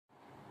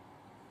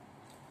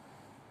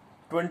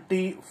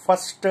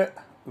21st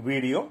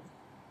video,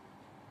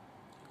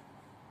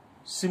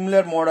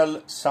 similar model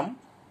sum.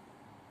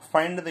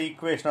 Find the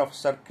equation of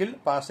circle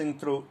passing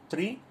through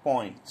 3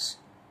 points.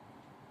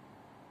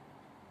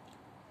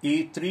 ఈ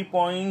 3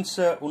 points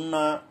ఉన్న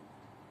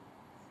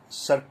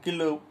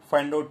circle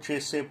find out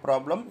చేసే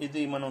problem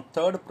ఇది. మనం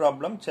third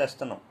problem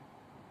చేస్తున్నాం.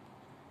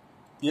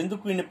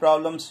 ఎందుకు ఇన్ని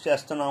ప్రాబ్లమ్స్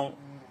చేస్తున్నాం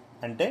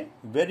అంటే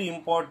వెరీ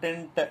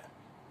ఇంపార్టెంట్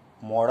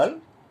మోడల్.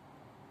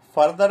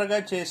 ఫర్దర్గా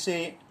చేసే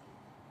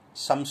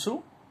సమ్స్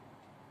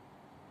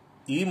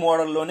ఈ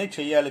మోడల్లోనే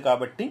చేయాలి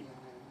కాబట్టి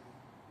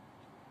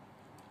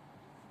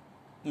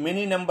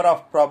మినీ నెంబర్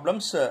ఆఫ్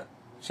ప్రాబ్లమ్స్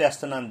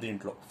చేస్తున్నాను.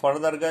 దీంట్లో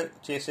ఫర్దర్గా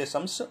చేసే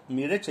సమ్స్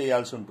మీరే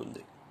చేయాల్సి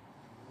ఉంటుంది.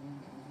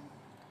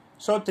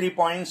 సో 3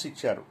 points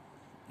ఇచ్చారు,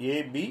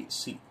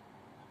 ABC.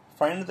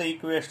 Find the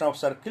equation of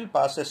circle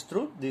passes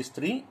through these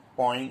 3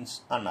 points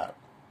అన్నారు.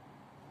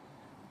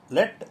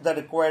 Let the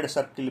required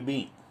circle B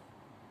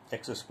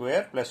x²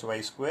 +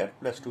 y²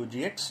 +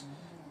 2gx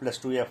 +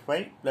 2fy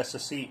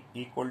 + c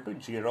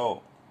 = 0.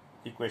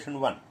 Equation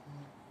 1.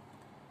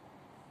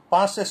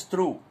 Passes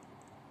through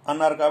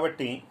అన్నారు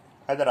కాబట్టి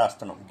అది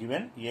రాస్తున్నాం.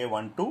 Given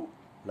A12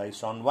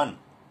 lies on 1.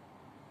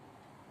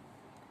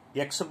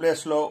 x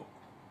ప్లేస్లో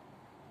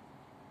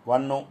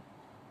 1,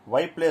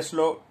 y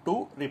ప్లేస్లో 2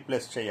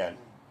 replace చేయాలి.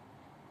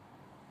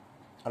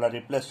 అలా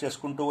రీప్లేస్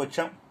చేసుకుంటూ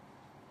వచ్చాం.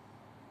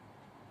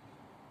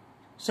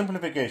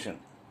 Simplification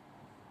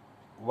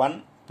 1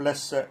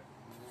 +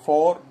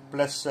 4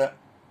 +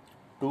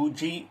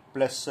 2g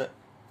 +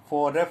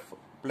 4f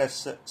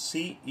 + c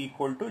 =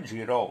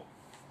 0.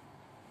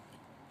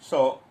 So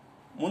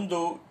ముందు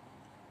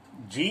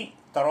g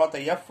తర్వాత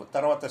f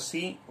తర్వాత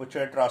c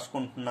వచ్చేటట్టు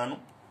రాసుకుంటున్నాను.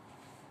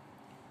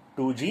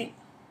 2g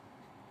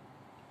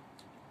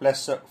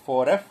 +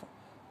 4f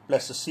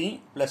 + c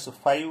 +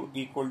 5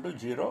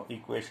 = 0.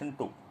 Equation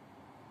 2.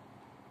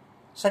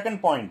 Second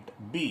point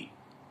b.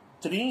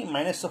 3 -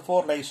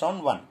 4 lies on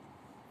 1.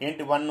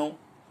 ఏంటి 1?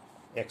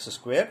 x²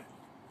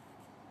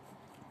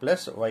 +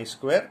 y²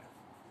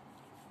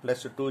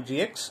 +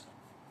 2gx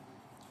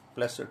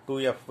 +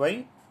 2fy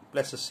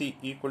 + c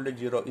 =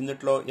 0.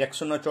 ఇందులో x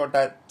ఉన్న చోట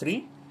 3,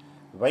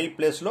 y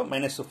ప్లేస్లో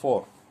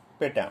 -4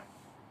 పెట్టాం.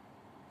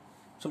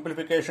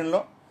 సింప్లిఫికేషన్లో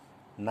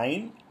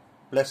 9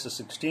 +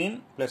 16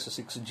 +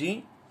 6g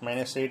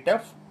 -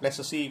 8f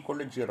 + c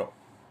 = 0.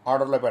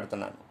 ఆర్డర్లో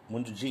పెడుతున్నాను.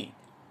 ముందు g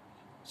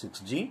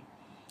 6g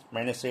 -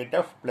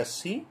 8f +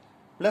 c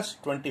 +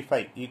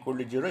 25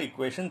 = 0.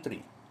 Equation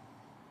 3.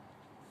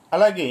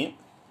 అలాగే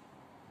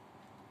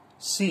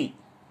c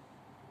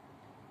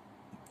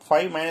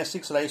 5 -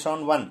 6 లైస్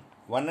ఆన్ 1.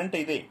 1 అంటే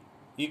ఇదే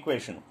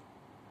ఈక్వేషన్.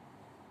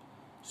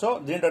 సో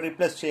దీంట్లో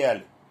రీప్లేస్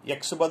చేయాలి.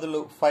 x బదులు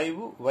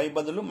 5, y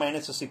బదులు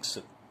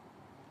 -6.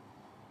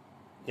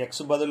 x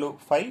బదులు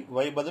 5,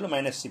 y బదులు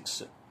 -6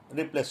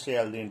 రీప్లేస్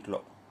చేయాలి. దీంట్లో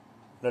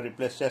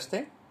రీప్లేస్ చేస్తే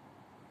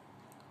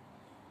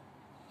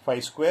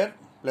 5²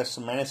 +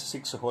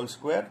 -6 హోల్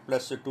స్క్వేర్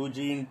 + 2g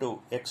 ×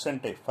 x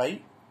అంటే 5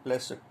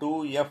 +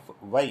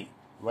 2fy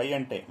y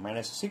అంటే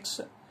 -6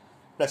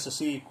 + c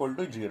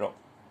 = 0.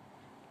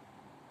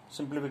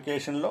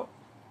 సింప్లిఫికేషన్లో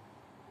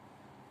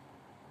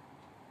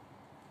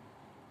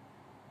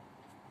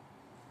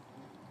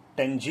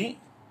 10g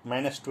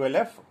 -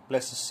 12f +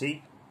 c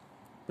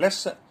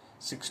 +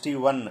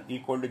 61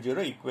 =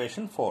 0.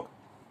 Equation 4.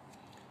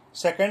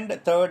 Second,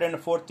 third and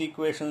fourth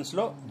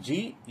ఈక్వేషన్స్లో g,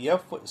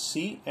 f, c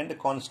and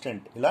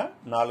constant ఇలా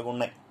 4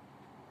 ఉన్నాయి.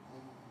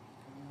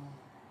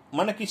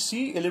 మనకి c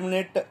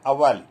ఎలిమినేట్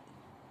అవ్వాలి.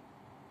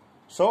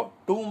 సో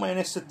 2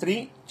 - 3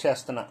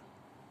 చేస్తున్నా.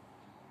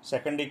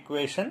 Second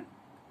equation,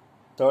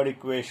 third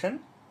equation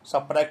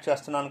subtract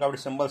చేస్తున్నాను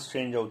కాబట్టి సింబల్స్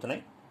చేంజ్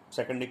అవుతున్నాయి.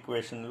 సెకండ్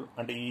ఈక్వేషన్లో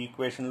అంటే ఈ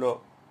ఈక్వేషన్లో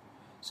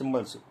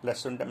సింబల్స్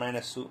ప్లస్ ఉంటే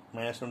మైనస్,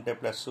 మైనస్ ఉంటే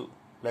ప్లస్,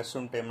 ప్లస్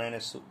ఉంటే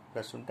మైనస్,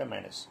 ప్లస్ ఉంటే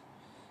మైనస్,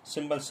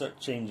 సింబల్స్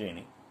చేంజ్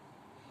అయినాయి.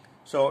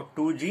 సో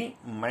 2g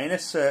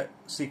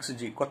 -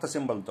 6g కొత్త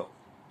సింబల్తో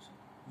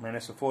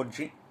 -4g,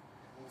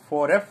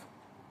 4f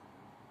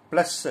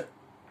 +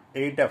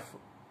 8f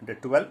అంటే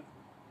 12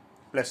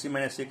 ప్లస్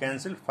c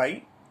క్యాన్సిల్, 5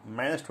 -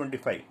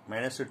 25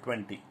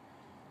 -20.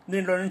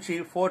 దీంట్లో నుంచి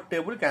 4th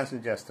టేబుల్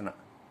క్యాన్సిల్ చేస్తున్నా.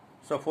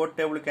 సో 4th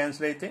టేబుల్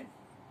క్యాన్సిల్ అయితే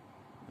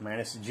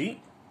 -g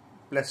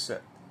 +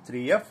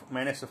 3f -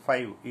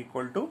 5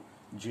 =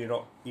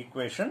 0.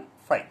 ఈక్వేషన్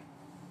 5.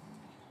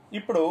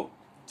 ఇప్పుడు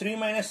 3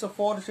 -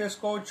 4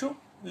 చేసుకోవచ్చు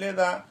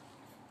లేదా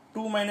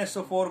 2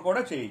 - 4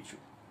 కూడా చేయొచ్చు.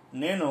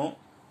 నేను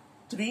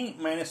 3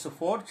 -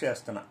 4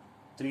 చేస్తున్నా.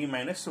 3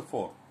 -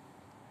 4.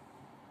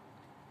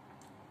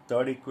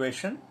 Third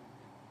equation,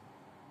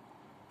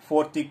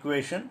 fourth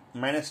equation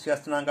minus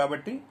చేస్తున్నాం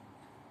కాబట్టి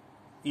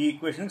ఈ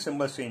ఈక్వేషన్కి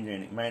సింబల్స్ చేంజ్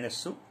అయ్యింది.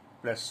 Minus,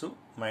 plus,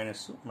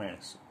 minus,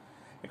 minus.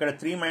 ఇక్కడ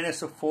 3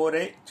 -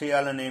 4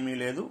 చేయాలని ఏమీ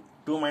లేదు.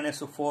 2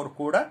 - 4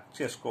 కూడా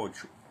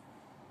చేసుకోవచ్చు.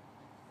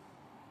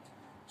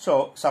 సో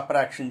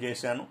సబ్ట్రాక్షన్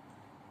చేశాను.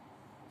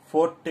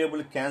 4th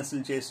టేబుల్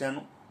క్యాన్సిల్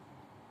చేశాను.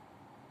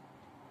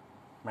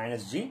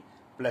 -g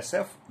 +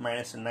 f -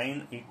 9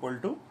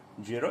 =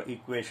 0.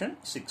 ఈక్వేషన్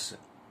 6.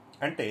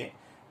 అంటే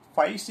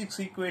 5, 6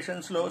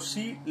 ఈక్వేషన్స్లో c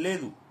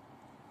లేదు.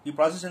 ఈ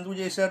ప్రాసెస్ ఎందుకు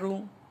చేశారు?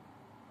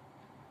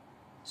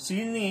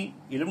 సిని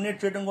ఎలిమినేట్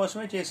చేయడం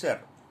కోసమే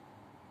చేశారు.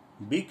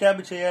 బి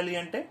క్యాబ్ చేయాలి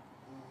అంటే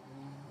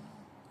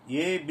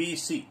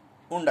ఏబిసి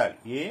ఉండాలి,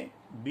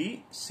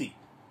 ఏబిసి.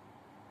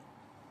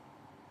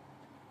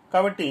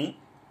 కాబట్టి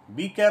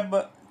బి క్యాబ్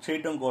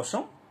చేయటం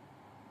కోసం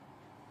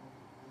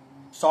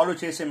సాల్వ్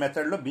చేసే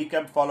మెథడ్లో బి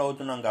క్యాబ్ ఫాలో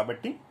అవుతున్నాం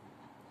కాబట్టి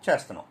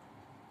చేస్తున్నాం.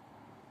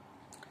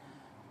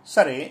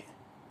 సరే,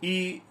 ఈ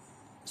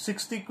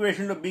 6th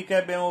ఈక్వేషన్లో బి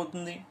క్యాబ్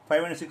ఏమవుతుంది?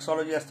 5 and 6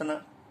 సాల్వ్ చేస్తున్నా.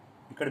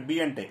 ఇక్కడ బి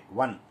అంటే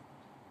 1,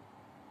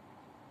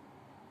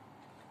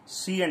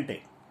 సి అంటే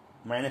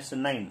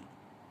 -9,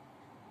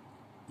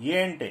 ఏ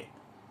అంటే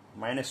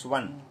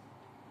 -1,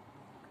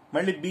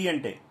 మళ్ళీ బి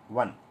అంటే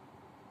 1.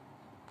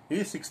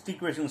 ఇది 6th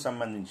ఈక్వేషన్కి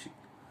సంబంధించి.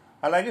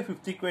 అలాగే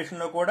 5th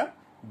ఈక్వేషన్లో కూడా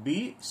బి,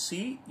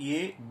 సి, ఏ,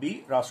 బి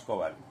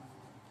రాసుకోవాలి.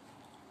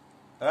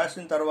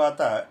 రాసిన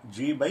తర్వాత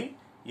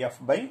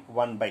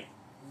g/f/1/3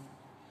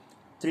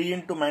 ×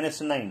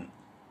 -9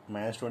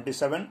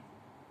 -27,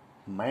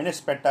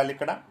 మైనస్ పెట్టాలి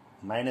ఇక్కడ,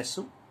 మైనస్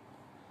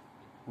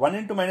 1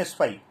 ×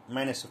 -5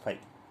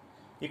 -5.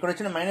 ఇక్కడ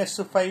వచ్చిన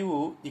 -5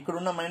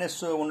 ఇక్కడున్న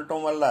మైనస్ ఉండటం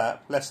వల్ల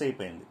ప్లస్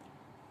అయిపోయింది.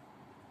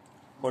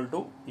 =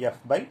 f/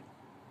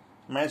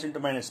 minus into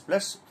minus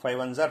plus, 5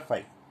 1s are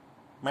 5,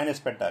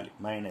 minus పెట్టాలి,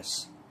 మైనస్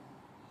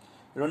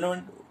 2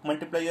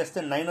 మల్టిప్లై చేస్తే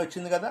 9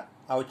 వచ్చింది కదా,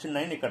 ఆ వచ్చిన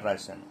 9 ఇక్కడ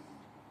రాశాను.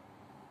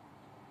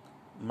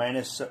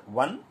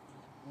 -1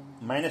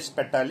 మైనస్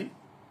పెట్టాలి,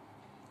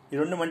 ఈ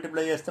 2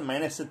 మల్టిప్లై చేస్తే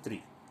 -3,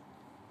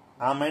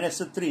 ఆ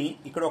 -3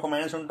 ఇక్కడ ఒక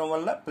మైనస్ ఉండటం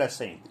వల్ల ప్లస్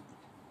అయింది.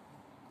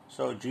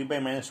 So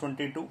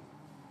g/-22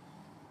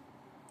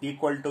 =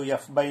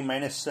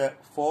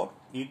 f/-4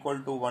 =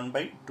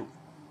 1/2.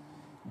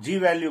 g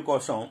value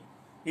కోసం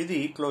ఇది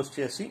క్లోజ్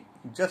చేసి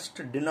just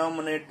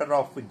denominator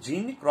of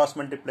జీని cross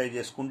multiply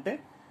చేసుకుంటే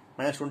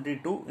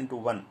 -22 ×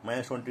 1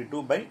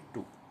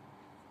 -22/2.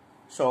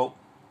 సో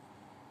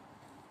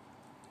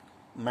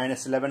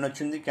 -11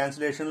 వచ్చింది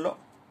క్యాన్సిలేషన్లో.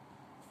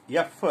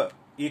 f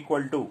 =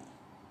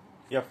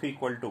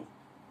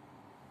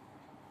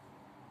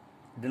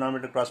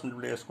 డినామినేటర్ క్రాస్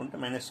మల్టిప్లై చేసుకుంటే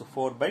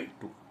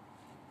 -4/2.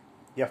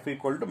 f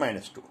 =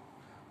 -2.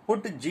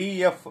 Put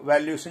gf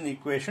values in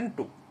equation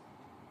 2.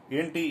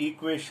 ఏంటి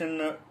equation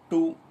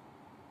 2?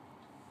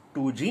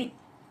 2g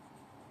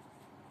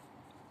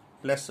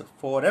 +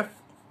 4f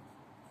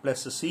 +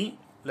 c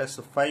 +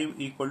 5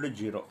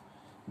 = 0.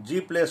 g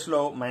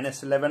ప్లేస్లో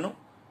 -11,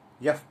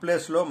 f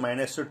ప్లేస్లో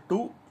 -2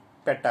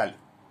 పెట్టాలి.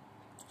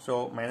 So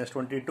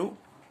 -22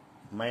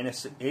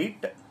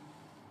 -8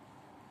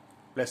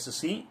 +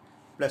 c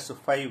 +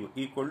 5 =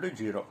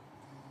 0.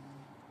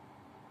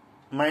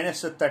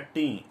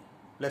 -13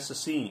 +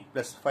 c +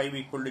 5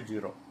 =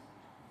 0.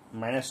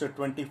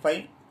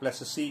 -25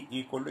 + c =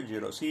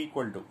 0. c =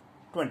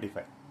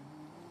 25.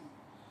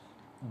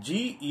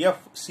 gf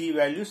c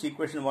values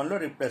equation 1లో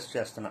replace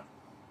చేస్తున్నా.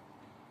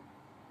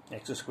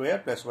 x²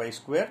 + y²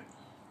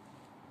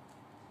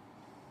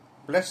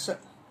 plus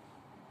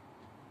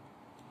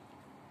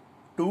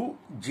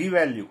 2g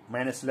value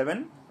 -11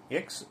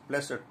 x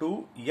 +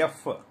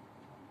 2f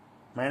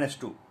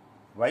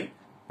 -2y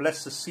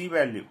plus c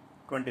value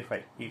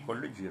 25 =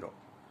 0.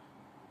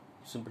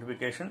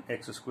 Simplification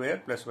x²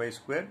 + y²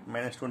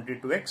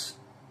 -22x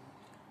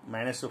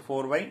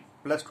 -4y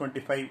 +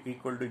 25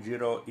 =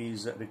 0 is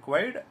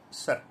required.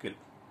 Circle.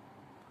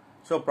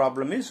 So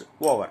problem is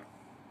over.